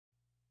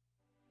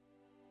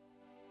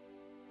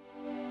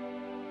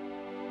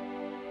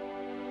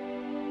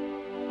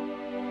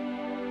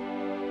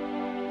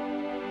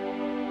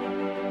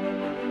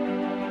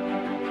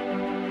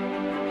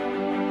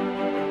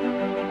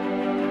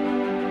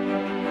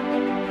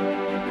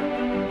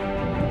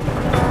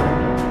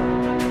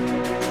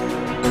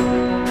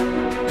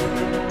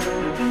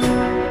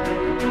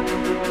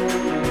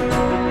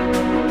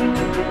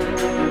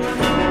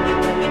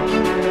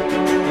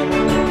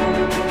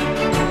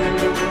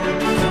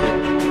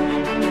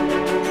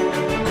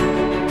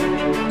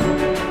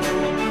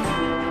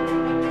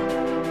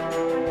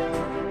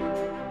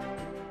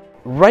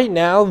Right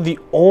now, the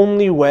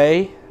only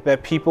way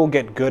that people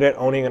get good at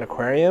owning an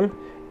aquarium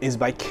is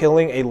by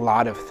killing a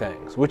lot of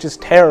things, which is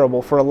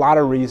terrible for a lot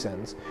of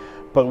reasons.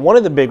 But one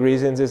of the big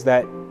reasons is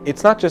that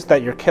it's not just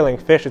that you're killing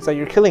fish, it's that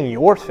you're killing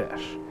your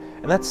fish,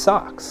 and that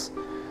sucks.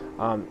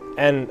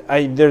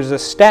 There's a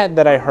stat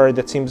that I heard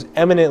that seems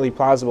eminently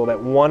plausible,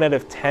 that 1 out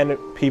of 10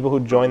 people who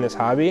join this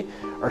hobby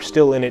are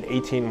still in it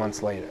 18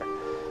 months later.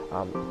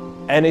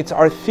 And it's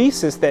our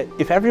thesis that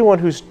if everyone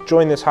who's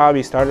joined this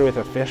hobby started with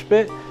a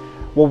Fishbit,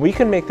 well, we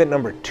can make that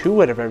number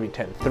 2 out of every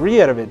 10,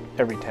 3 out of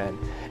every 10.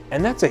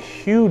 And that's a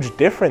huge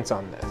difference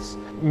on this.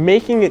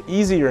 Making it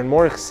easier and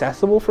more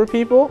accessible for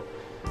people,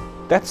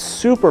 that's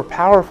super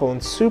powerful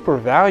and super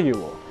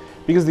valuable,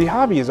 because the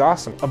hobby is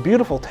awesome. A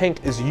beautiful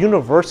tank is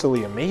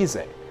universally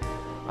amazing.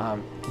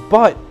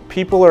 But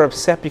people are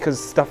upset because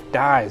stuff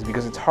dies,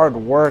 because it's hard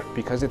work,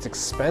 because it's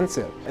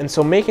expensive. And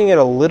so making it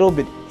a little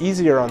bit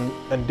easier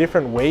in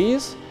different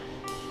ways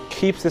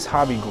keeps this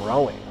hobby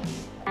growing.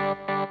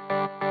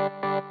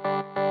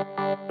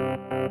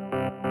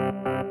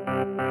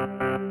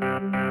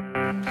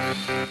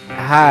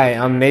 Hi,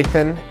 I'm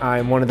Nathan.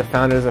 I'm one of the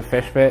founders of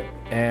Fishbit,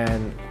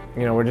 and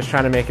we're just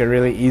trying to make it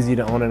really easy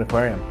to own an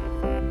aquarium.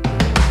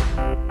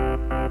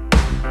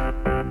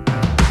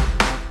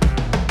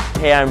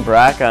 Hey, I'm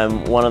Brack.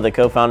 I'm one of the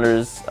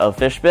co-founders of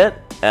Fishbit,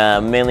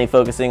 mainly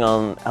focusing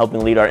on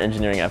helping lead our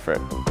engineering effort.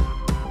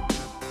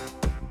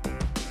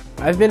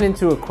 I've been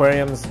into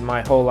aquariums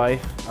my whole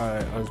life.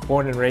 I was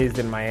born and raised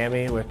in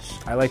Miami, which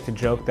I like to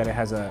joke that it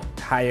has a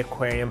high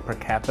aquarium per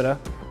capita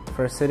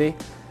for a city.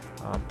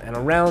 And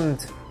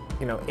around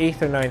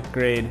 8th or 9th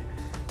grade,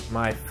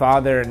 my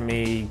father and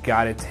me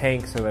got a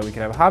tank so that we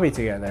could have a hobby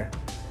together.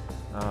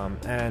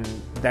 And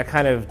that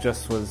kind of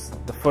just was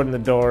the foot in the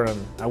door,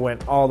 and I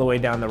went all the way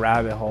down the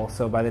rabbit hole.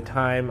 So by the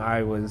time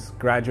I was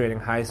graduating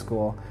high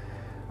school,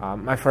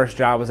 my first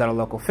job was at a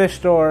local fish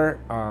store.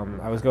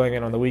 I was going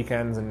in on the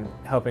weekends and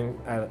helping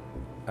at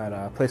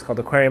a place called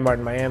Aquarium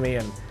in Miami,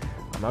 and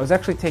I was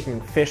actually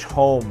taking fish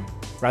home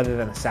rather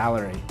than a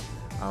salary.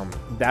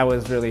 That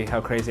was really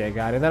how crazy I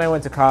got. And then I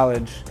went to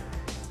college,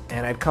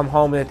 and I'd come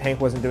home and the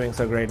tank wasn't doing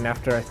so great. And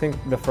after I think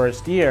the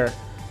first year,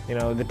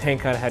 the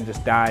tank kind of had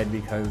just died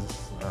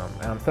because,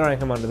 and I'm throwing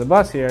him under the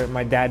bus here,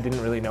 my dad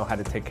didn't really know how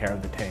to take care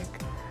of the tank.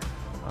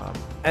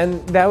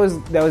 And that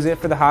was it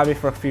for the hobby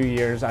for a few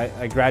years.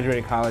 I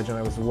graduated college and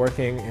I was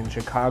working in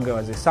Chicago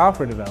as a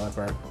software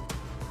developer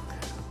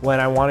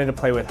when I wanted to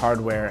play with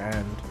hardware.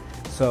 And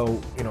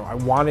so,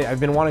 I've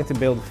been wanting to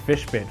build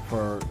Fishbit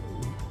for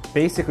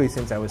basically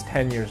since I was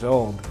 10 years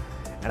old,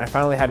 and I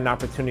finally had an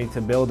opportunity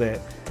to build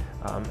it.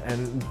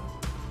 And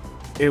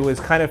it was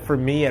kind of for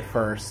me at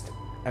first,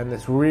 and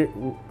this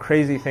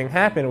crazy thing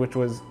happened, which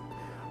was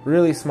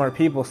really smart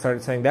people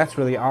started saying, that's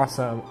really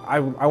awesome, I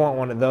want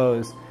one of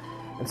those.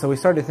 And so we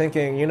started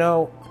thinking,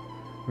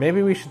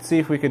 maybe we should see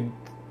if we could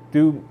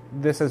do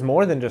this as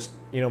more than just,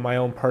 my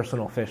own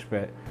personal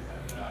Fishbit.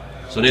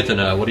 So Nathan,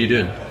 what are you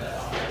doing?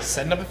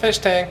 Setting up a fish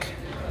tank.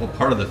 What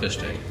part of the fish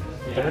tank?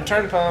 The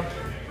return pump.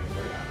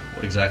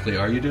 What exactly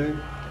are you doing?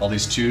 All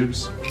these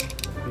tubes?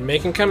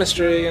 Making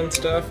chemistry and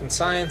stuff, and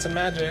science and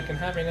magic and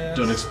happiness.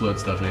 Don't explode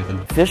stuff,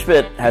 Nathan.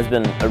 Fishbit has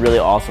been a really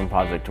awesome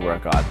project to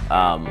work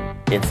on.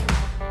 It's,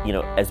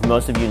 as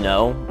most of you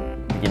know,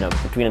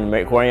 between an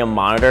aquarium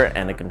monitor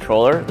and a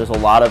controller, there's a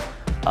lot of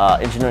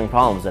engineering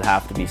problems that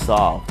have to be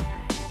solved.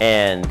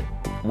 And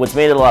what's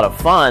made it a lot of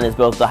fun is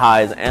both the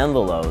highs and the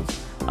lows.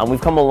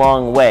 We've come a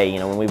long way,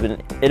 when we've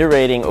been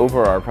iterating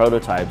over our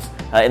prototypes.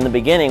 In the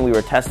beginning, we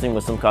were testing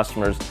with some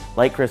customers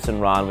like Chris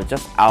and Ron with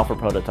just alpha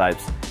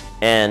prototypes.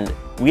 And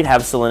we'd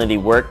have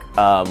Salinity work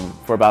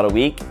for about a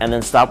week and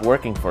then stop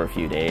working for a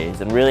few days,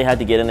 and really had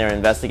to get in there and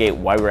investigate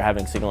why we were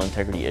having signal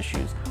integrity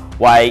issues,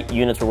 why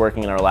units were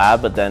working in our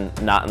lab but then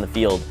not in the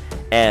field.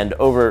 And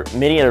over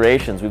many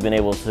iterations, we've been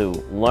able to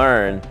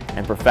learn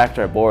and perfect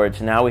our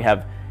boards. Now we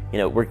have,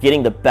 we're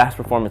getting the best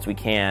performance we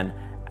can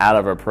out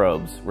of our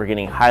probes. We're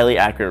getting highly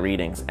accurate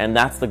readings, and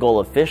that's the goal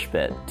of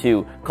Fishbit,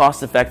 to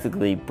cost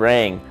effectively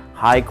bring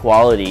high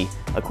quality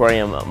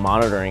aquarium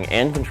monitoring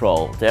and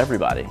control to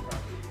everybody.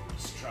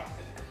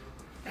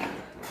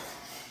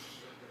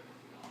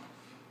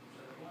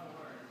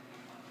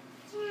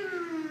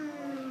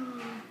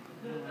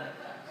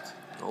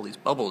 All these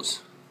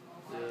bubbles.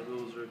 Yeah,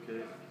 those are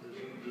okay.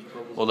 Just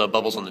bubbles. Well, the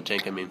bubbles on the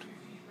tank, I mean.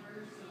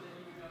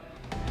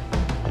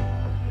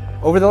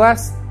 Over the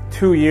last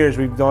 2 years,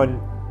 we've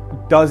done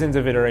dozens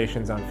of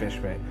iterations on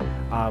Fishbit.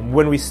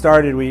 When we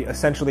started, we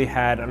essentially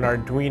had an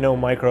Arduino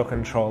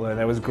microcontroller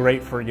that was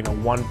great for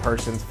one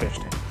person's fish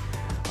tank.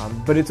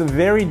 But it's a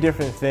very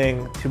different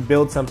thing to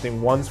build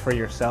something once for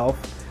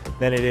yourself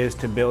than it is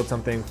to build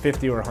something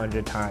 50 or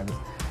 100 times.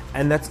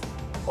 And that's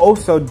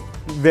also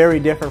very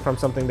different from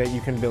something that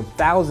you can build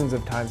thousands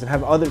of times and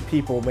have other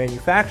people,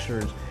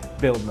 manufacturers,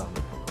 build them.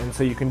 And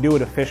so you can do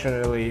it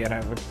efficiently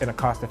and in a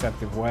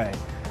cost-effective way.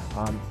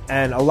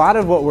 And a lot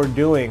of what we're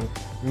doing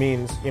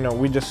means,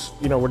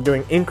 we're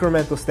doing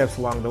incremental steps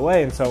along the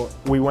way. And so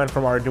we went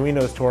from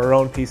Arduinos to our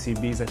own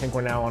PCBs. I think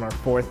we're now on our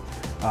 4th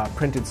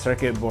printed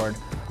circuit board.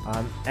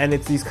 And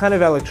it's these kind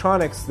of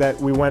electronics that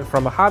we went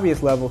from a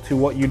hobbyist level to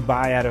what you'd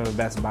buy out of a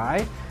Best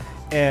Buy.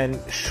 And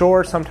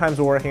sure, sometimes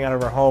we're working out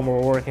of our home or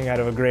we're working out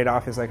of a great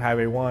office like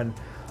Highway 1.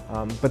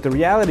 But the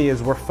reality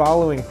is we're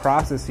following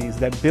processes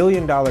that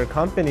billion-dollar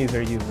companies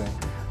are using.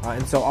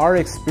 And so our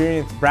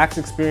experience, Brack's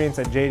experience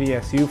at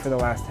JDSU for the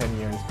last 10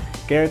 years,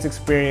 Garrett's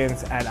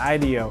experience at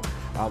IDEO,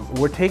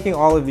 we're taking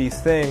all of these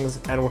things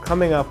and we're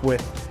coming up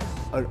with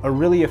a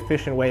really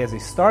efficient way as they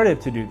started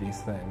to do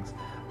these things.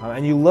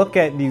 And you look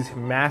at these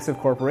massive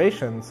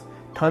corporations,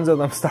 tons of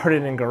them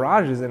started in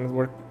garages, and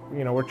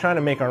we're trying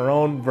to make our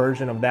own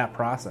version of that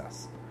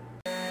process.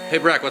 Hey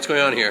Brack, what's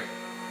going on here?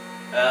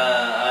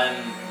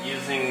 I'm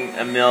using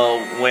a mill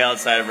way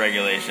outside of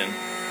regulation.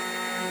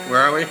 Where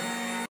are we?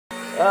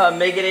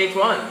 Make it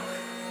H1.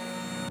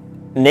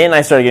 Nate and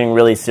I started getting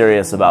really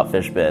serious about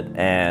Fishbit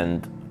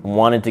and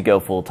wanted to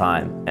go full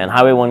time. And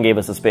Highway 1 gave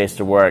us a space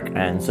to work,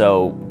 and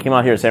so came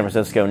out here to San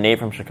Francisco. Nate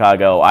from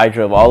Chicago. I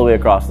drove all the way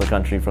across the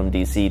country from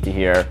DC to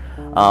here.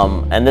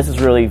 And this is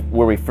really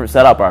where we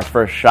set up our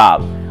first shop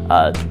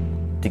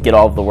to get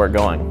all of the work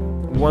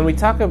going. When we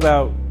talk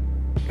about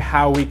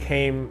how we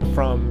came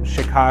from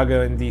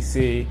Chicago and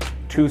DC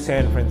to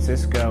San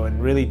Francisco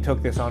and really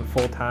took this on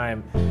full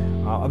time,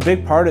 a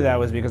big part of that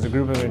was because a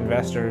group of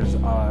investors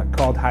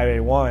called Highway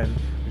 1,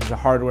 which is a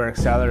hardware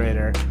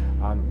accelerator,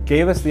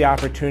 gave us the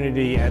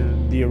opportunity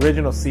and the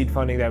original seed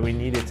funding that we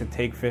needed to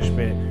take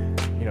Fishbit,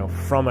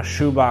 from a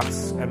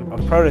shoebox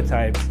of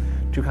prototypes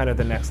to kind of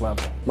the next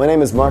level. My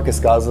name is Marcus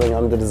Gosling.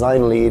 I'm the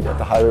design lead at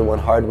the Highway 1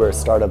 Hardware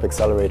Startup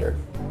Accelerator.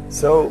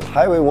 So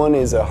Highway 1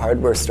 is a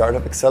hardware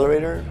startup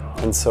accelerator,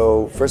 and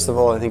so first of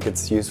all I think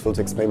it's useful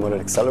to explain what an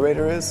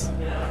accelerator is.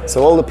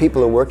 So all the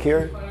people who work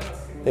here,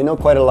 they know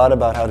quite a lot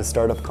about how to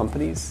start up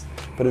companies,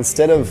 but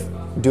instead of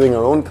doing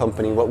our own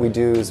company, what we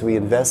do is we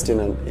invest in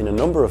a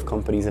number of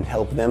companies and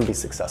help them be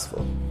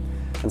successful.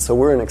 And so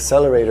we're an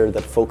accelerator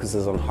that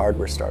focuses on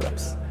hardware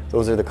startups.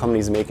 Those are the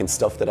companies making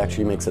stuff that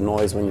actually makes a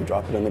noise when you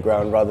drop it on the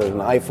ground rather than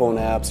iPhone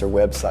apps or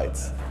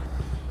websites.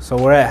 So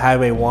we're at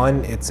Highway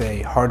 1. It's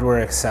a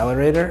hardware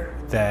accelerator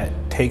that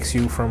takes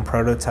you from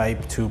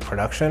prototype to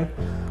production.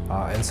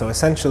 And so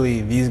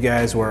essentially these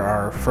guys were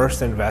our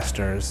first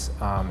investors,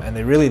 and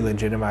they really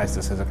legitimized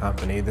us as a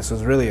company. This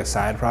was really a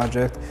side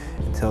project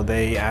until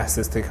they asked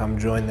us to come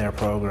join their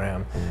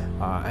program.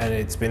 And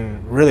it's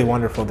been really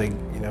wonderful.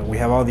 We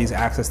have all these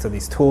access to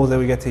these tools that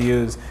we get to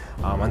use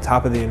on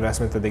top of the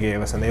investment that they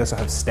gave us, and they also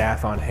have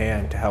staff on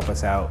hand to help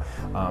us out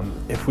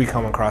if we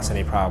come across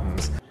any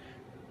problems.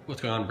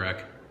 What's going on,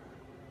 Brack?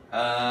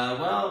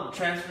 Well,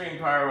 transferring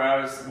power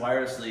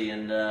wirelessly,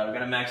 and we're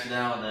gonna max it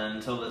out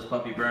until this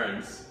puppy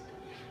burns.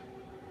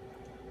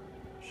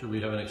 Should we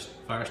have a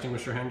fire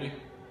extinguisher handy?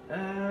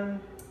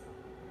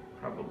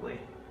 Probably.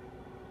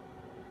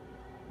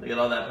 Look at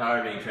all that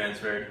power being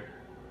transferred.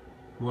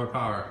 More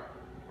power.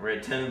 We're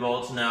at 10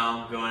 volts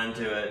now, going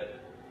into it.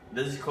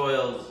 This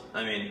coil's,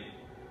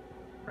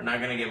 we're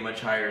not gonna get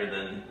much higher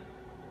than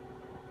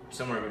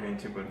somewhere between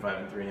 2.5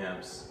 and 3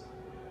 amps.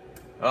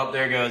 Oh,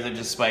 there it goes. It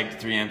just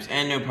spiked 3 amps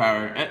and no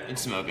power.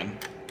 It's smoking.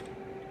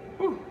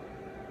 Whew.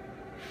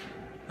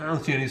 I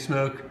don't see any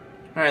smoke.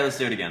 All right, let's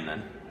do it again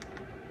then.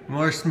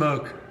 More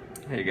smoke.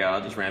 Here you go.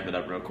 I'll just ramp it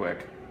up real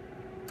quick.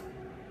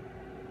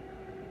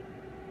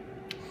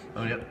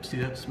 Oh, yep. See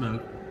that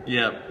smoke?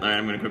 Yep. All right,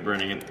 I'm gonna quit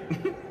burning it.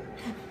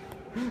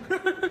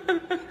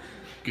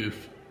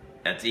 Goof.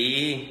 That's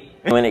E.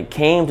 When it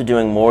came to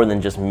doing more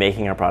than just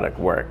making our product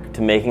work,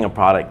 to making a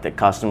product that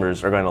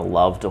customers are going to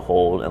love to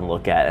hold and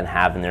look at and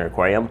have in their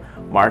aquarium,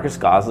 Marcus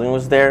Gosling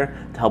was there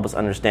to help us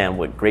understand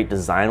what great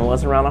design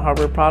was around a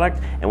hardware product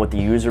and what the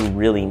user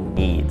really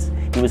needs.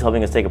 He was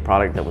helping us take a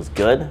product that was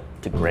good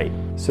to great.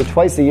 So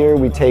twice a year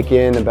we take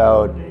in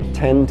about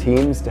 10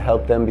 teams to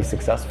help them be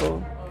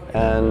successful,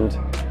 and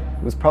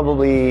it was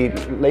probably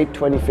late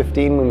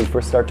 2015 when we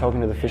first started talking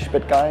to the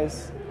Fishbit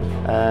guys.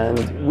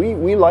 And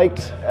we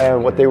liked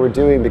what they were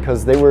doing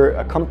because they were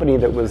a company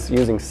that was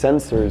using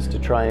sensors to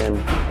try and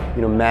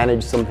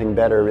manage something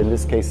better, in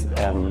this case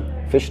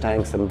fish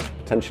tanks and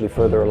potentially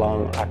further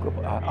along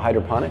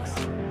hydroponics.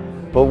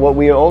 But what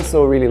we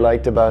also really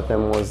liked about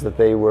them was that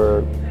they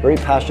were very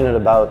passionate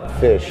about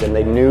fish, and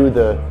they knew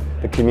the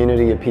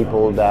community of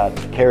people that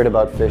cared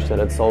about fish, that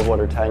had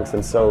saltwater tanks,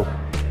 and so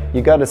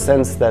you got a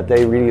sense that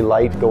they really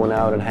liked going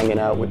out and hanging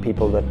out with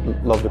people that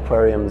loved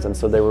aquariums, and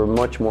so they were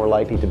much more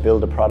likely to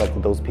build a product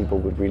that those people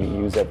would really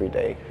use every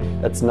day.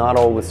 That's not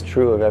always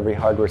true of every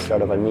hardware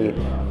startup I meet.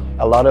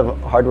 A lot of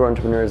hardware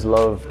entrepreneurs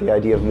love the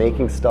idea of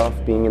making stuff,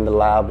 being in the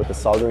lab with a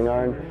soldering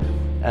iron,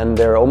 and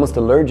they're almost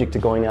allergic to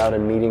going out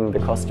and meeting the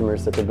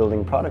customers that they're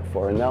building product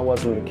for, and that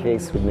wasn't the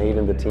case with Nate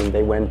and the team.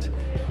 They went,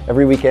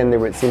 every weekend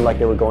it seemed like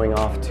they were going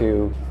off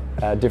to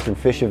different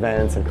fish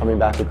events and coming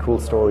back with cool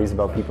stories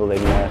about people they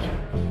met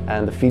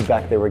and the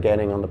feedback they were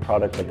getting on the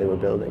product that they were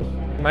building.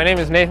 My name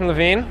is Nathan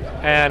Levine,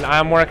 and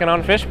I'm working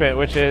on Fishbit,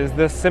 which is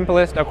the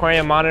simplest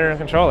aquarium monitor and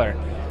controller.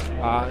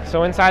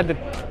 So inside the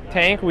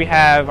tank we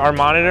have our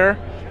monitor,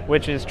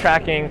 which is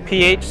tracking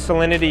pH,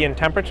 salinity, and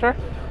temperature,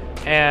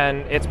 and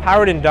it's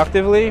powered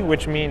inductively,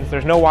 which means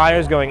there's no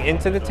wires going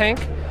into the tank.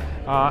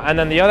 And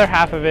then the other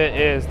half of it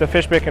is the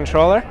Fishbit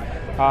controller.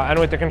 And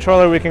with the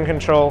controller we can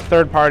control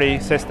third-party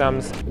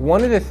systems.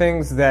 One of the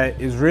things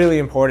that is really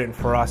important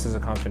for us as a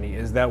company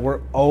is that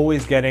we're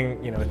always getting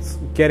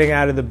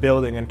out of the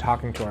building and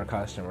talking to our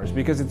customers,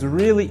 because it's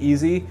really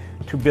easy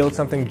to build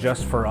something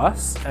just for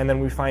us and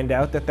then we find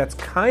out that that's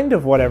kind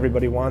of what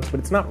everybody wants, but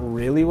it's not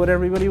really what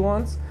everybody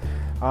wants.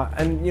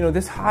 And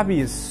this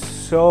hobby is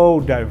so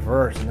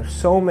diverse and there's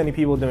so many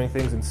people doing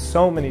things in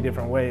so many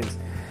different ways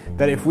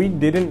that if we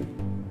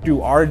didn't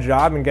do our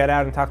job and get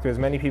out and talk to as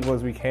many people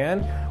as we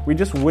can, we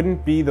just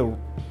wouldn't be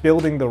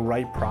building the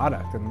right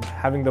product and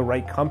having the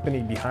right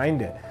company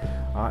behind it.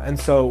 And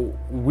so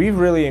we've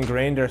really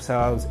ingrained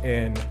ourselves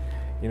in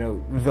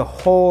the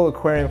whole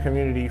aquarium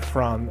community,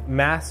 from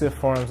massive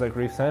forums like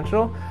Reef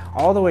Central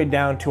all the way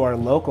down to our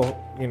local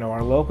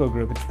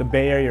group. It's the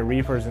Bay Area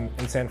Reefers in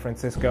San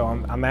Francisco.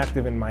 I'm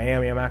active in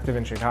Miami, I'm active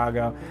in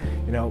Chicago.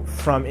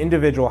 From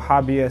individual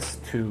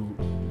hobbyists to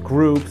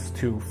groups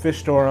to fish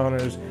store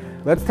owners.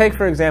 Let's take,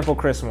 for example,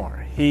 Chris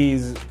Moore.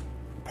 He's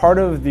part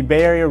of the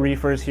Bay Area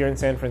Reefers here in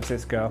San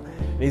Francisco,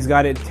 and he's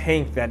got a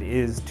tank that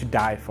is to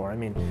die for. I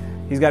mean,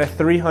 he's got a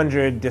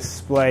 300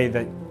 display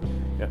that,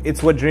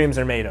 it's what dreams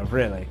are made of,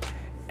 really.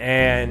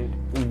 And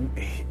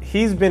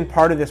he's been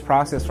part of this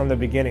process from the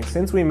beginning.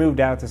 Since we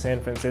moved out to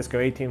San Francisco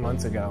 18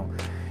 months ago,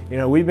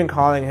 we've been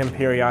calling him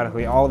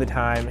periodically all the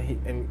time,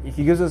 and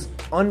he gives us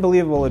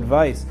unbelievable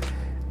advice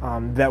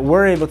that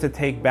we're able to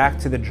take back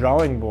to the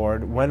drawing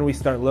board when we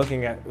start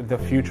looking at the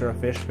future of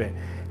Fishbit,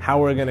 how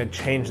we're going to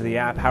change the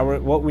app,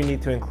 what we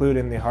need to include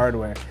in the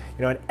hardware.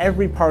 At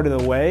every part of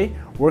the way,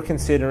 we're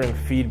considering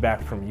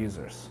feedback from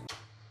users.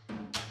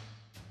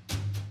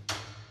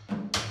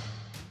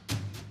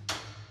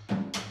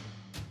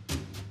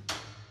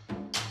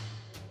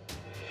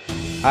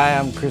 Hi,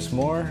 I'm Chris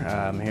Moore.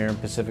 I'm here in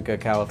Pacifica,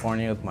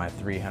 California with my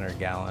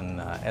 300-gallon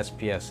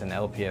SPS and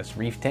LPS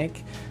reef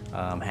tank.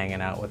 I'm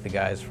hanging out with the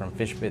guys from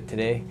Fishbit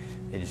today.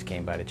 They just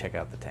came by to check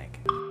out the tank.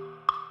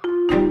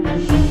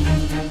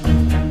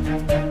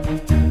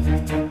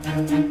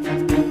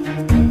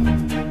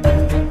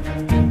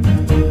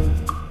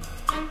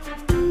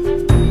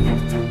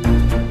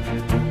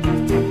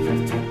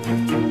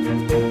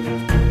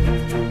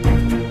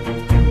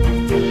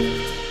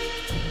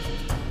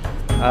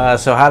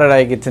 So how did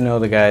I get to know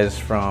the guys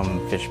from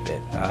Fishbit?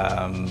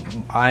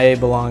 I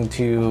belong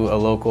to a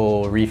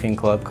local reefing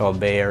club called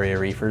Bay Area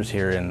Reefers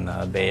here in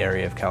the Bay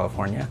Area of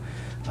California.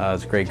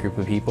 It's a great group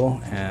of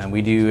people, and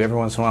every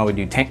once in a while we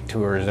do tank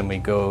tours, and we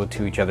go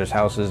to each other's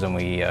houses and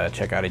we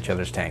check out each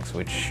other's tanks,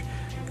 which,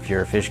 if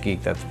you're a fish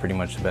geek, that's pretty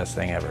much the best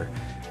thing ever.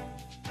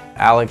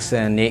 Alex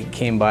and Nate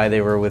came by,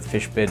 they were with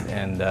Fishbit,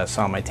 and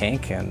saw my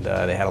tank, and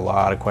they had a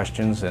lot of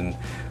questions, and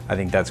I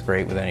think that's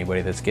great with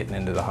anybody that's getting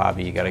into the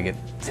hobby. You got to get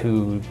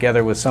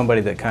together with somebody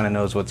that kind of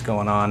knows what's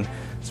going on.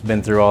 It's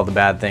been through all the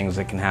bad things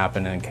that can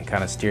happen and can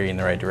kind of steer you in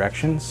the right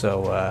direction.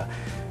 So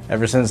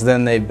ever since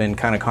then, they've been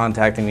kind of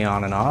contacting me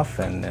on and off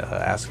and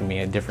asking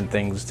me different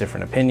things,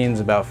 different opinions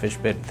about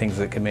Fishbit, things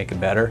that could make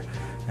it better.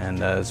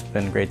 And it's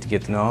been great to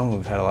get to know them.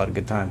 We've had a lot of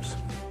good times.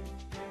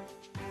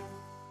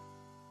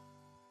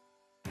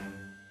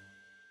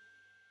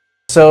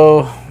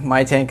 So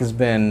my tank has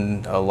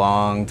been a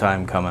long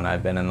time coming.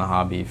 I've been in the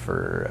hobby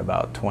for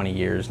about 20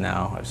 years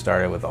now. I've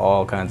started with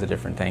all kinds of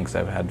different tanks.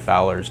 I've had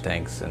Fowler's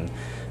tanks and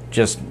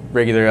just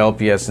regular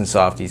LPS and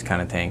softies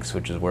kind of tanks,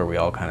 which is where we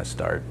all kind of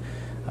start.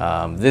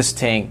 This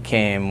tank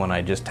came when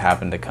I just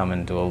happened to come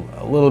into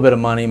a little bit of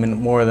money,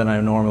 more than I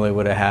normally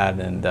would have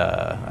had, and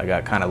I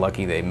got kind of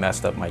lucky. They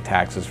messed up my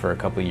taxes for a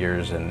couple of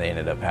years and they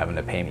ended up having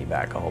to pay me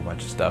back a whole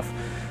bunch of stuff.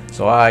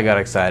 So I got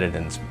excited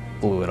and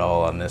blew it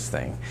all on this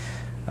thing.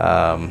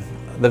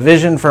 The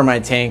vision for my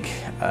tank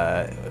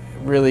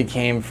really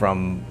came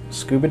from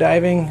scuba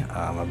diving.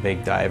 I'm a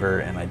big diver,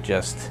 and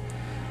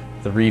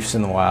the reefs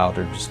in the wild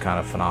are just kind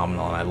of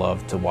phenomenal, and I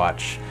love to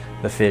watch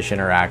the fish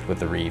interact with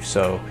the reef.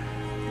 So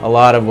a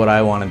lot of what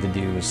I wanted to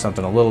do was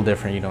something a little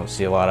different you don't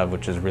see a lot of,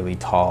 which is really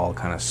tall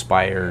kind of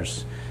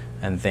spires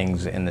and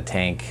things in the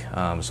tank.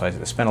 So I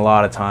spent a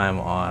lot of time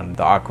on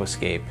the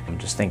aquascape. I'm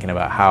just thinking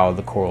about how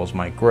the corals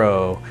might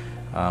grow.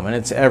 And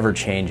it's ever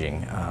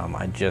changing.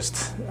 I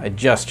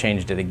just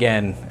changed it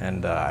again,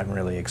 and I'm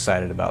really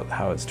excited about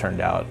how it's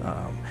turned out.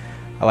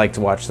 I like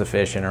to watch the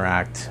fish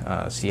interact,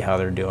 see how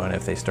they're doing.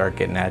 If they start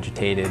getting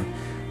agitated,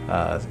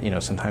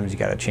 sometimes you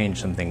got to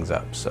change some things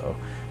up. So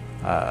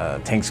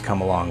tanks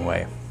come a long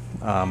way.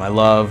 I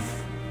love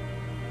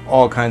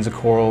all kinds of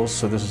corals,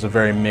 so this is a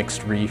very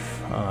mixed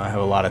reef. I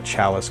have a lot of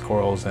chalice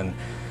corals, and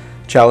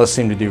Chalice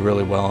seem to do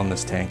really well in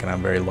this tank, and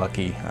I'm very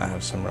lucky. I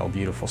have some real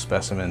beautiful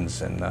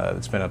specimens, and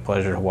it's been a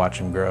pleasure to watch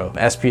them grow.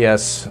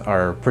 SPS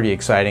are pretty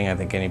exciting. I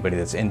think anybody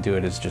that's into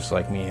it is just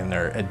like me, and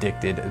they're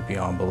addicted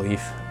beyond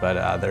belief,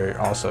 but they're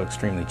also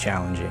extremely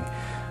challenging.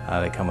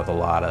 They come with a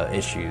lot of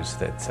issues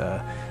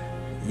that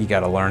you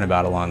got to learn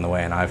about along the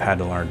way, and I've had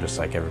to learn just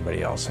like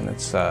everybody else, and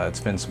it's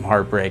been some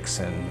heartbreaks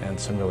and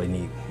some really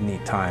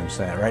neat times.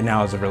 Right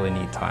now is a really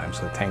neat time,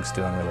 so the tank's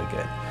doing really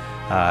good.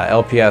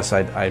 LPS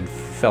I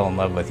fell in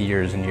love with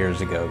years and years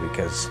ago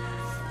because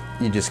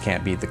you just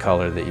can't beat the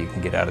color that you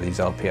can get out of these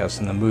LPS,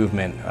 and the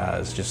movement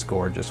is just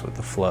gorgeous with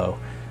the flow.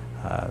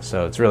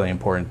 So it's really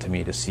important to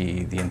me to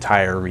see the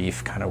entire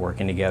reef kind of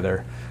working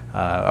together.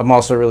 I'm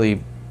also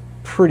really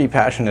pretty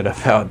passionate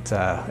about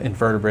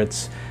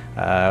invertebrates.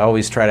 I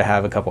always try to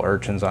have a couple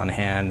urchins on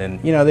hand,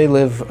 and you know, they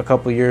live a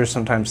couple years,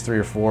 sometimes 3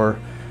 or 4.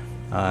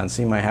 And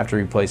so you might have to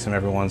replace them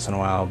every once in a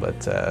while,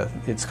 but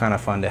it's kind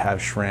of fun to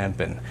have shrimp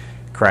and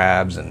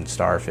crabs and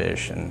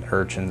starfish and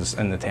urchins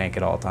in the tank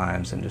at all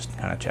times and just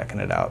kind of checking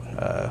it out.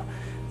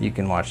 You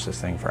can watch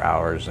this thing for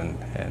hours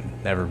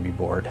and never be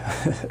bored.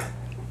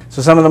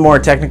 So some of the more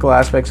technical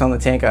aspects on the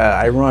tank,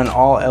 I run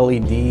all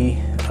LED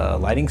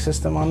lighting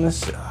system on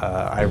this.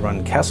 I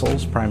run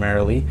Kessels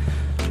primarily.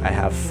 I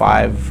have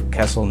 5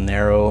 Kessel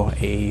Narrow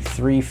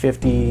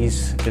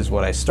A350s is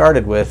what I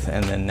started with,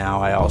 and then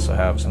now I also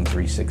have some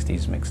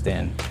 360s mixed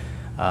in.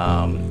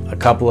 A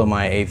couple of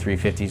my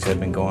A350s have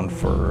been going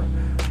for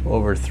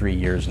over 3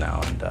 years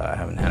now, and I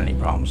haven't had any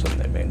problems with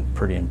them. They've been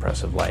pretty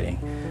impressive lighting.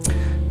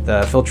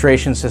 The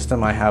filtration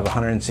system, I have a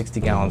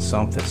 160-gallon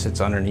sump that sits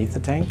underneath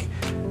the tank.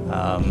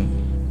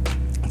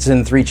 It's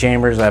in 3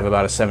 chambers. I have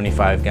about a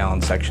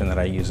 75-gallon section that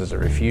I use as a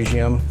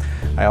refugium.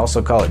 I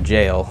also call it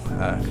jail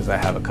because I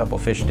have a couple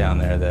fish down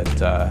there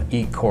that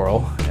eat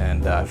coral,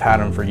 and I've had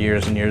them for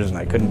years and years and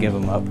I couldn't give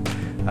them up.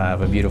 I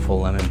have a beautiful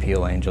lemon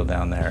peel angel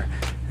down there,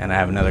 and I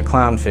have another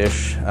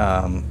clownfish.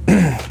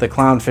 The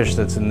clownfish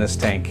that's in this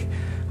tank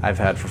I've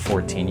had for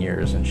 14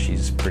 years, and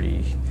she's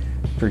pretty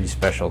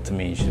special to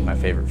me. She's my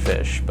favorite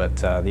fish. But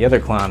the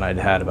other clown I'd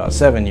had about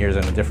 7 years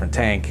in a different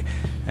tank,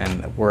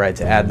 and were I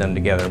to add them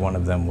together, one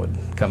of them would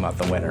come out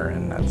the winner,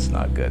 and that's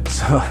not good.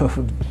 So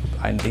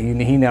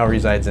he now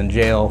resides in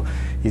jail.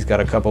 He's got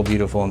a couple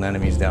beautiful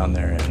anemones down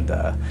there,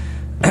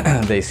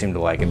 and they seem to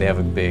like it. They have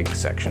a big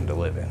section to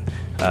live in.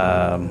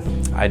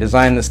 I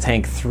designed this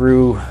tank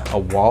through a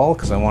wall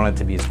because I want it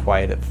to be as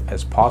quiet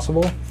as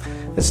possible.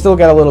 It's still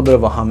got a little bit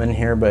of a hum in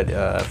here,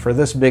 but for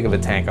this big of a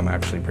tank, I'm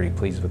actually pretty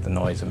pleased with the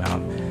noise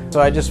amount. So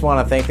I just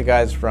want to thank the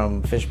guys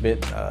from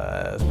Fishbit,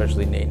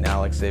 especially Nate and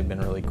Alex. They've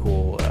been really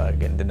cool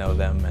getting to know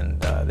them, and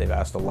they've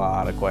asked a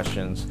lot of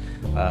questions.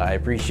 I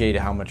appreciate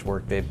how much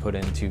work they've put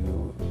into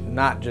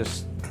not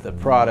just the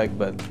product,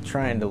 but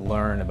trying to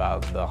learn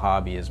about the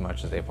hobby as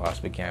much as they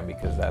possibly can,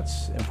 because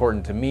that's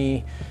important to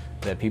me,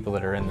 that people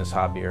that are in this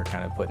hobby are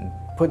kind of putting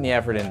the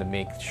effort in to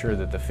make sure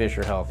that the fish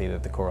are healthy,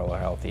 that the coral are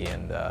healthy,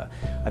 and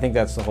I think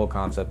that's the whole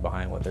concept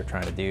behind what they're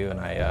trying to do, and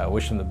I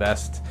wish them the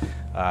best.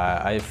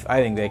 I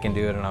think they can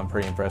do it, and I'm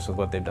pretty impressed with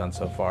what they've done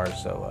so far,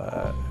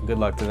 so good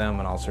luck to them,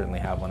 and I'll certainly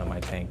have one in my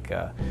tank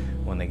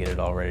when they get it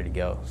all ready to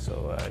go.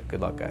 So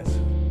good luck, guys.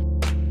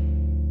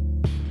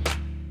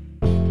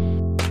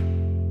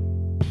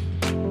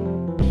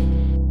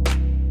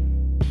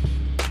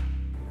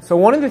 So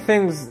one of the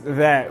things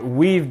that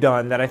we've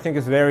done that I think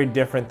is very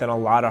different than a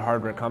lot of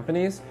hardware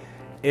companies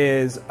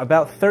is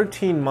about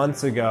 13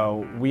 months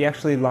ago, we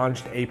actually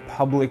launched a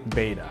public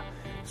beta.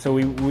 So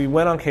we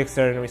went on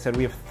Kickstarter and we said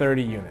we have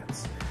 30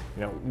 units.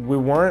 You know, we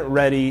weren't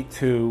ready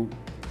to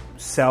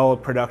sell a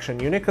production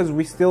unit because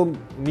we still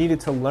needed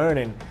to learn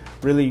and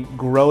really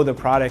grow the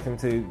product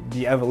into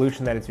the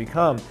evolution that it's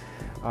become.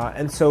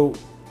 And so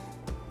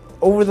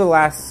over the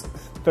last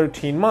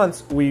 13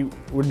 months, we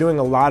were doing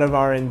a lot of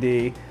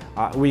R&D.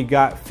 We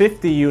got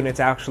 50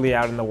 units actually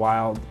out in the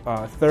wild,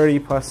 30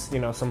 plus, you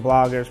know, some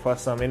bloggers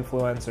plus some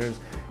influencers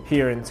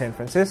here in San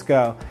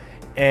Francisco.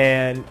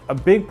 And a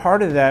big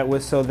part of that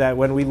was so that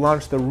when we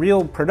launched the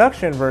real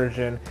production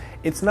version,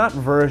 it's not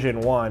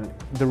version 1.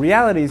 The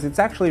reality is it's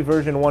actually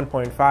version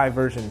 1.5,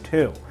 version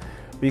 2.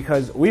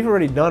 Because we've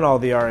already done all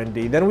the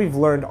R&D, then we've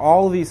learned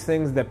all these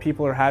things that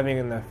people are having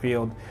in the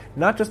field,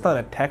 not just on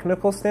a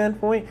technical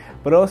standpoint,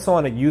 but also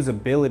on a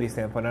usability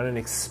standpoint, on an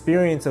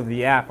experience of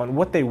the app, on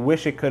what they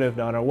wish it could have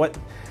done, or what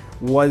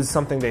was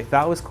something they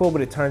thought was cool,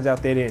 but it turns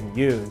out they didn't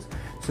use,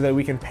 so that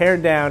we can pare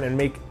down and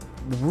make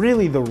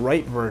really the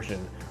right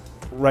version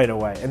right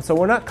away. And so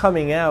we're not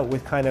coming out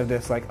with kind of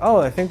this like, oh,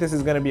 I think this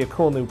is going to be a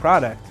cool new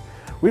product.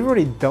 We've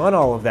already done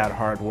all of that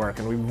hard work,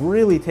 and we've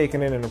really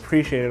taken in and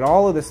appreciated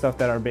all of the stuff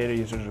that our beta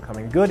users are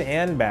coming, good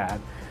and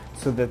bad,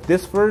 so that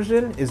this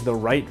version is the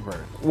right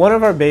version. One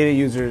of our beta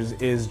users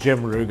is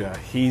Jim Ruga.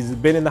 He's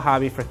been in the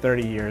hobby for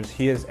 30 years.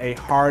 He is a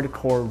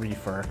hardcore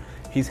reefer.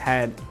 He's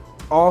had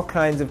all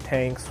kinds of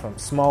tanks, from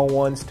small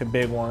ones to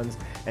big ones,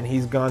 and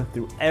he's gone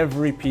through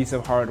every piece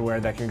of hardware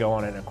that can go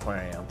on an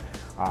aquarium.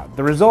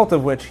 The result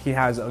of which, he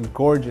has a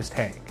gorgeous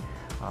tank.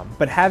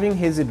 But having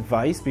his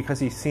advice,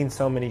 because he's seen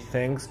so many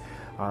things,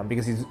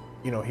 because he's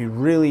he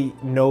really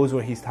knows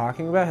what he's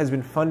talking about, has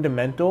been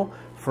fundamental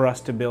for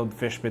us to build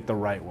Fishbit the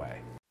right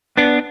way.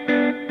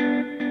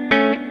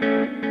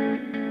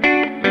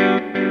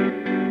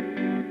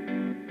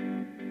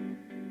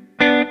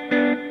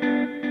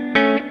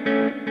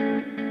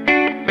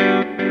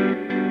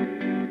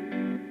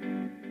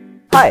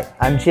 Hi,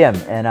 I'm Jim,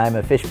 and I'm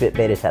a Fishbit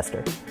beta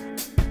tester.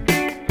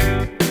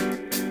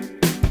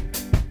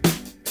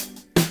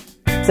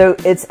 So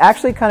it's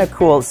actually kind of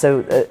cool. So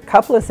a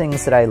couple of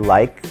things that I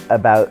like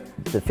about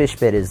the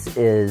Fishbit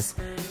is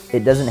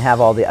it doesn't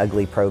have all the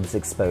ugly probes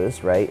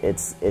exposed, right?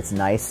 It's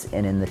nice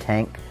and in the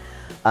tank.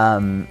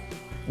 The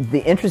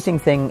interesting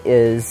thing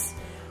is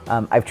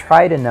I've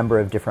tried a number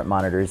of different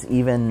monitors,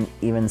 even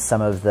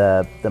some of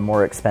the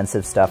more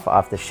expensive stuff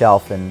off the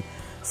shelf, and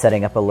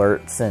setting up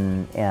alerts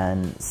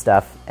and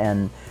stuff,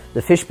 and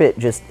the Fishbit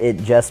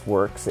just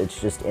works. It's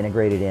just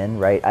integrated in,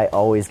 right? I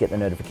always get the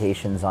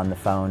notifications on the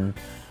phone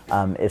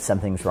if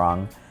something's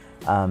wrong.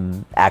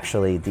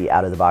 Actually, the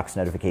out-of-the-box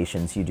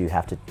notifications, you do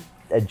have to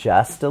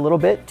adjust a little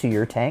bit to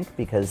your tank,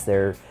 because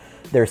they're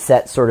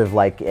set sort of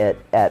like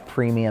at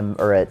premium,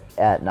 or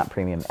at not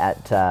premium,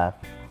 at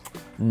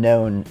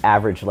known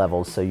average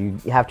levels. So you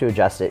have to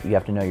adjust it. You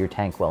have to know your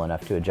tank well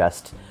enough to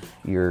adjust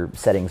your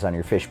settings on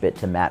your Fishbit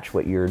to match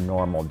what your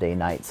normal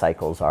day-night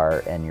cycles are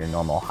and your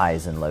normal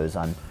highs and lows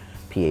on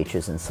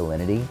pHs and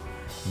salinity.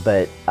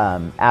 But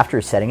after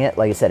setting it,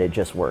 like I said, it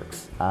just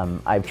works.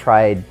 I've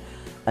tried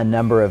a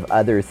number of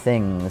other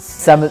things.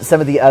 Some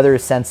of the other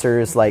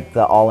sensors, like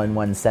the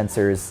all-in-one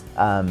sensors,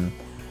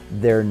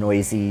 they're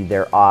noisy,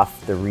 they're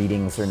off, the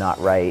readings are not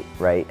right.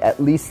 At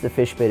least the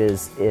Fishbit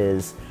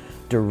is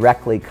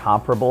directly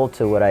comparable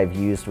to what I've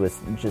used with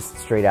just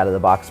straight out of the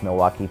box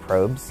Milwaukee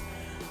probes.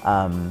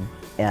 The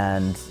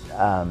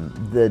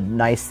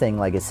nice thing,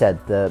 like I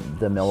said,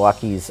 the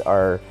Milwaukees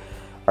are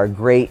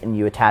great, and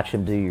you attach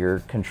them to your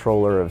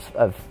controller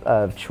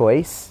of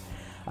choice,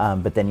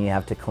 but then you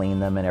have to clean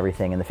them and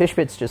everything. And the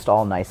Fishbit's just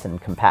all nice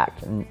and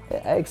compact. And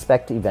I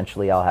expect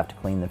eventually I'll have to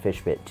clean the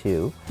Fishbit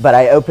too. But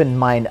I opened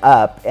mine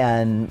up,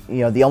 and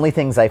the only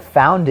things I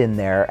found in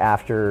there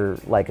after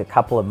like a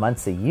couple of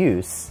months of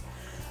use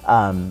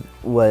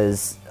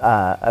was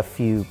a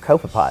few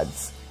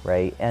copepods,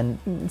 right, and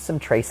some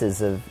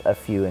traces of a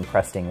few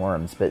encrusting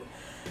worms, but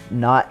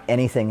not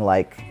anything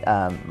like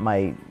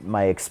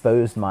my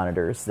exposed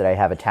monitors that I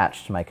have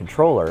attached to my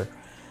controller.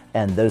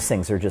 And those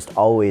things are just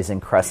always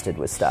encrusted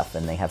with stuff,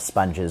 and they have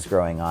sponges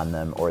growing on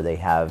them, or they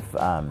have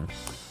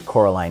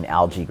coralline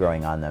algae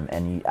growing on them,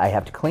 and I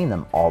have to clean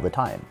them all the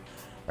time,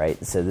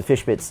 right? So the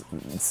Fishbit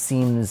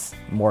seems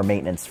more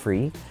maintenance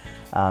free.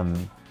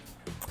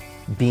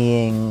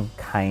 Being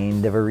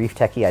kind of a reef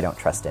techie, I don't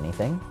trust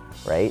anything,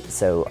 right?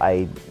 So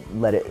I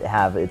let it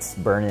have its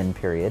burn-in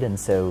period, and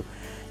so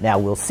now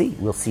we'll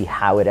see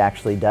how it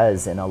actually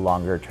does in a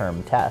longer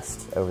term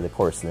test over the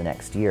course of the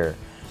next year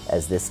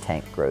as this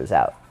tank grows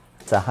out.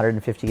 It's a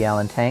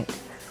 150-gallon tank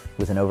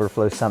with an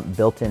overflow sump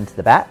built into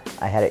the back.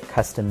 I had it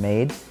custom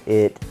made.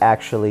 It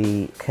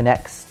actually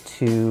connects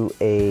to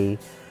a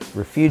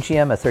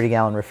refugium, a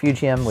 30-gallon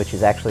refugium, which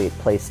is actually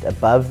placed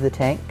above the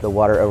tank. The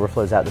water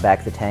overflows out the back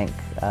of the tank,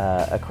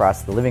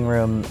 across the living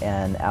room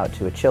and out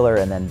to a chiller,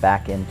 and then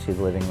back into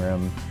the living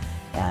room,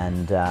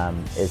 and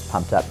is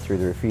pumped up through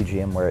the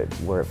refugium where it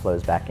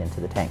flows back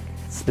into the tank.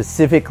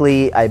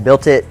 Specifically, I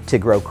built it to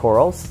grow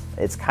corals.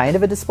 It's kind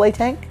of a display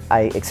tank.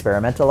 I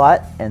experiment a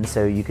lot, and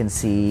so you can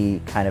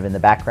see kind of in the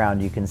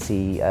background, you can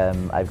see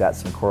I've got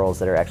some corals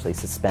that are actually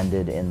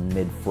suspended in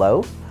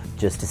mid-flow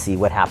just to see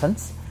what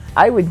happens.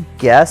 I would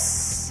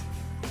guess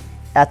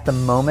at the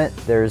moment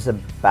there's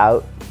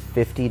about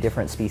 50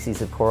 different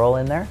species of coral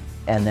in there,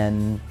 and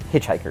then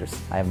hitchhikers.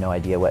 I have no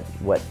idea what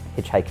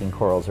hitchhiking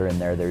corals are in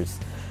there.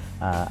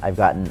 I've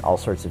gotten all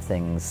sorts of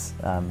things,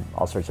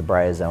 all sorts of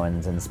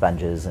bryozoans and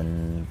sponges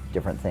and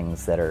different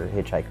things that are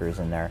hitchhikers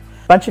in there.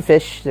 Bunch of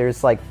fish.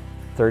 There's like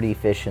 30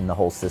 fish in the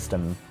whole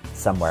system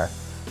somewhere.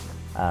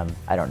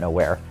 I don't know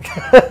where.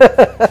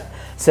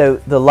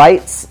 So the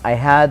lights, I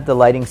had the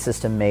lighting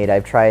system made.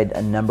 I've tried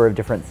a number of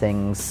different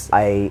things.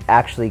 I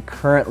actually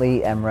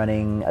currently am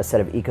running a set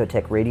of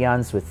Ecotech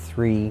Radions with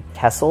 3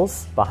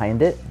 Tessels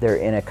behind it. They're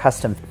in a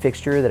custom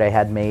fixture that I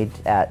had made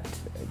at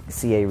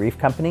CA Reef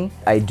Company.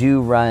 I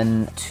do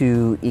run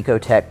 2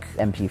 Ecotech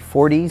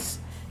MP40s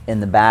in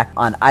the back.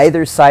 On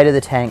either side of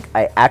the tank,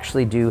 I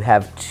actually do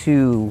have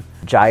 2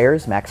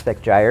 gyres,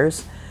 MaxSpec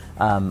gyres.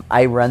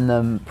 I run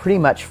them pretty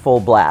much full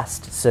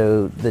blast,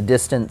 so the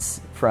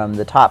distance from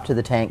the top to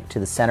the tank to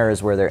the center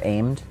is where they're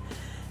aimed,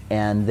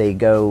 and they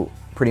go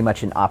pretty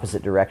much in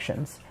opposite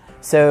directions.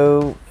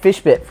 So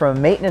Fishbit, from a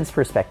maintenance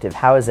perspective,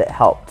 how has it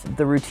helped?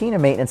 The routine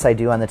of maintenance I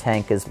do on the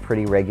tank is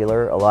pretty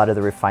regular. A lot of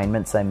the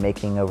refinements I'm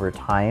making over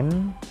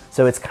time.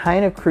 So it's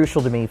kind of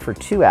crucial to me for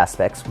 2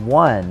 aspects.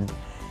 One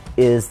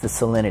is the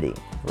salinity,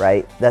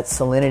 right? That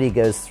salinity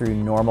goes through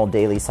normal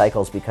daily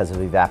cycles because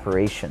of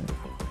evaporation.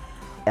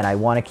 And I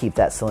want to keep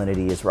that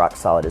salinity as rock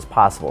solid as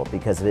possible,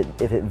 because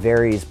if it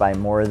varies by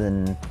more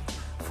than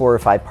 4 or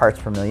 5 parts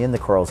per million, the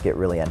corals get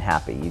really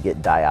unhappy. You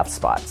get die-off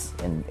spots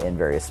in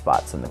various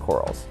spots in the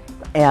corals.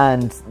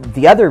 And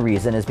the other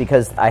reason is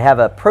because I have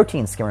a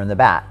protein skimmer in the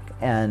back.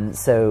 And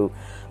so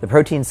the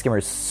protein skimmer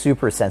is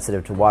super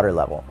sensitive to water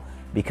level.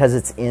 Because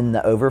it's in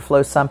the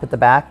overflow sump at the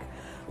back,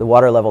 the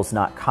water level is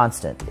not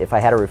constant. If I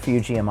had a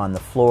refugium on the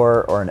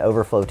floor or an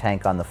overflow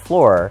tank on the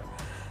floor,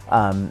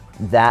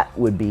 that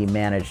would be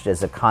managed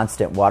as a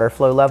constant water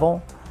flow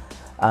level.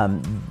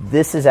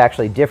 This is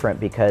actually different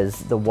because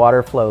the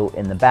water flow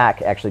in the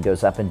back actually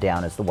goes up and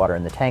down as the water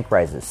in the tank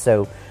rises.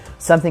 So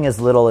something as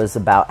little as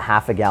about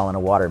half a gallon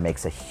of water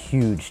makes a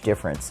huge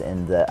difference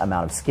in the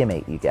amount of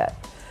skimmate you get.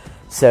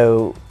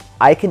 So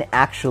I can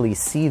actually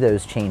see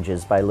those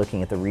changes by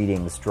looking at the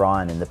readings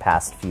drawn in the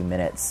past few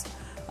minutes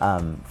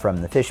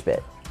from the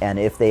Fishbit. And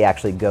if they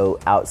actually go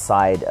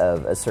outside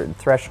of a certain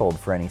threshold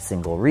for any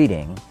single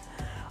reading,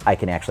 I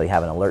can actually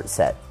have an alert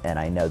set, and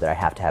I know that I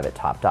have to have it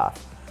topped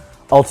off.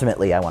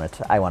 Ultimately, I want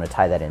to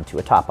tie that into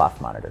a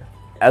top-off monitor.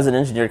 As an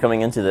engineer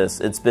coming into this,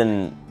 it's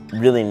been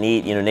really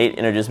neat. You know, Nate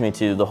introduced me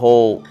to the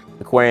whole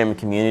aquarium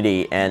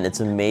community, and it's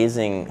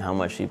amazing how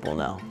much people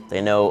know.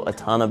 They know a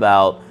ton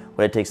about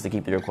what it takes to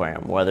keep your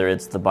aquarium, whether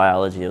it's the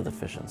biology of the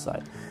fish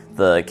inside,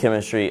 the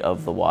chemistry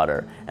of the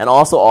water, and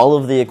also all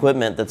of the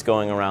equipment that's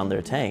going around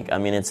their tank. I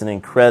mean, it's an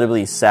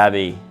incredibly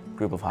savvy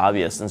group of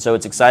hobbyists, and so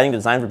it's exciting to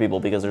design for people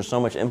because there's so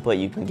much input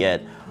you can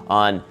get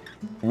on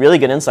really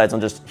good insights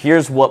on just,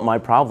 here's what my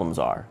problems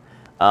are.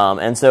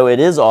 And so it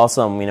is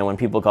awesome, you know, when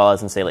people call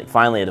us and say, like,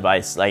 finally a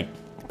device, like,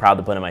 proud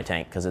to put in my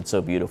tank because it's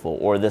so beautiful,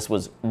 or this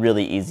was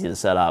really easy to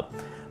set up.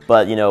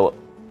 But, you know,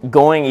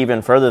 going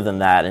even further than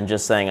that and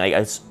just saying,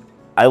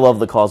 I love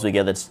the calls we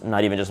get that's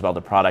not even just about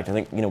the product. I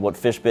think, you know, what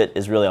Fishbit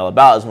is really all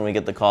about is when we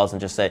get the calls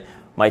and just say,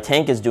 my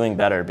tank is doing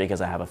better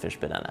because I have a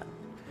Fishbit in it.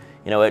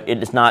 You know,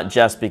 it's not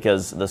just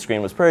because the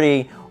screen was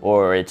pretty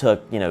or it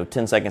took, you know,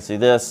 10 seconds to do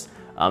this.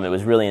 It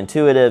was really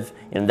intuitive,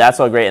 and that's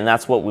all great, and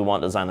that's what we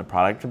want to design the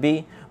product to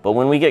be. But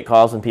when we get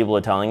calls when people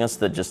are telling us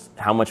that just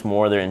how much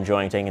more they're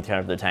enjoying taking care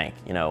of their tank,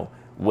 you know,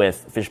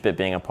 with Fishbit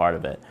being a part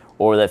of it,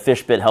 or that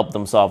Fishbit helped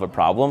them solve a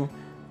problem,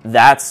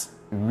 that's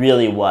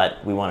really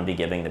what we want to be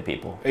giving to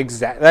people.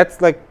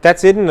 Exactly.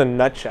 That's it in a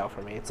nutshell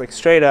for me. It's like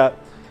straight up,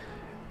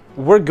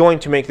 we're going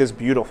to make this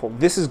beautiful.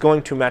 This is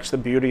going to match the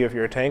beauty of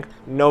your tank,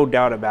 no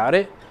doubt about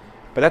it.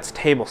 But that's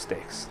table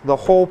stakes. The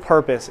whole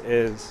purpose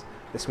is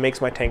this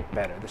makes my tank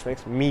better. This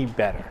makes me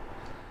better.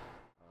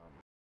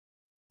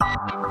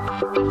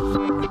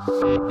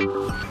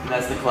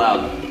 That's the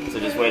cloud. So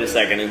just wait a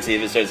second and see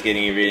if it starts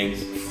getting you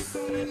readings.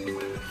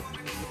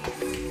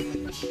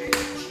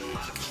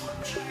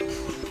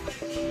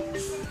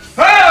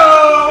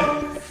 Hello!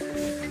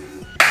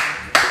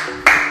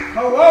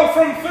 Hello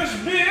from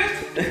Fishbit!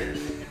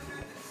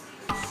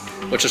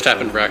 What just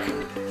happened, Brack?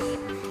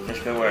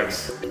 Fishbit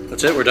works.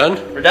 That's it? We're done?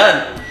 We're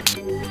done!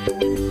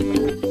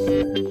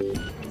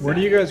 What are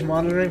you guys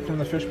monitoring from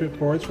the Fishbit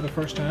boards for the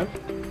first time?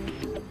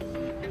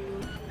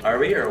 Are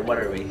we, or what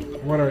are we?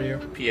 What are you?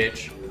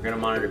 pH. We're gonna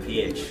monitor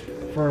pH.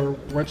 For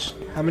which,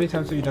 how many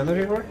times have you done that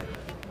before?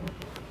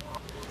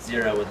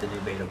 0 with the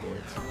new beta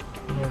boards.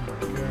 Oh my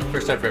God.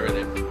 First time for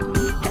everything.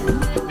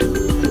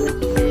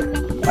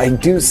 I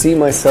do see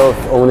myself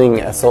owning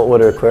a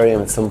saltwater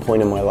aquarium at some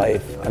point in my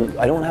life.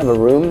 I don't have a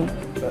room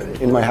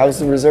in my house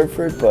reserved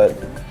for it, but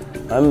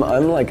I'm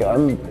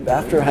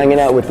after hanging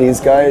out with these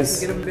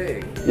guys. Get them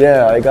big.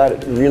 Yeah, I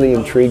got really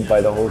intrigued by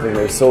the whole thing.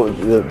 They're so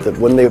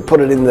when they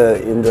put it in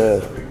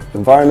the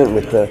environment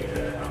with the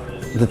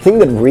thing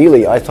that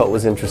really I thought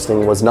was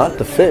interesting was not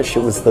the fish.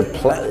 It was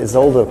it's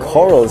all the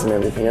corals and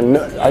everything. And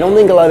I don't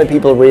think a lot of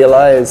people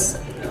realize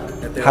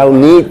how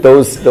neat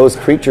those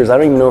creatures. I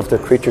don't even know if the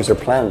creatures are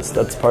plants.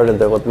 That's part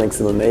of what makes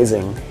them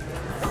amazing.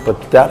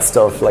 But that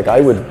stuff, like I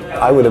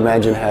would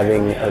imagine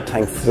having a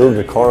tank filled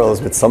with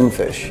corals with some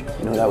fish.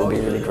 You know, that would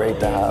be really great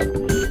to have.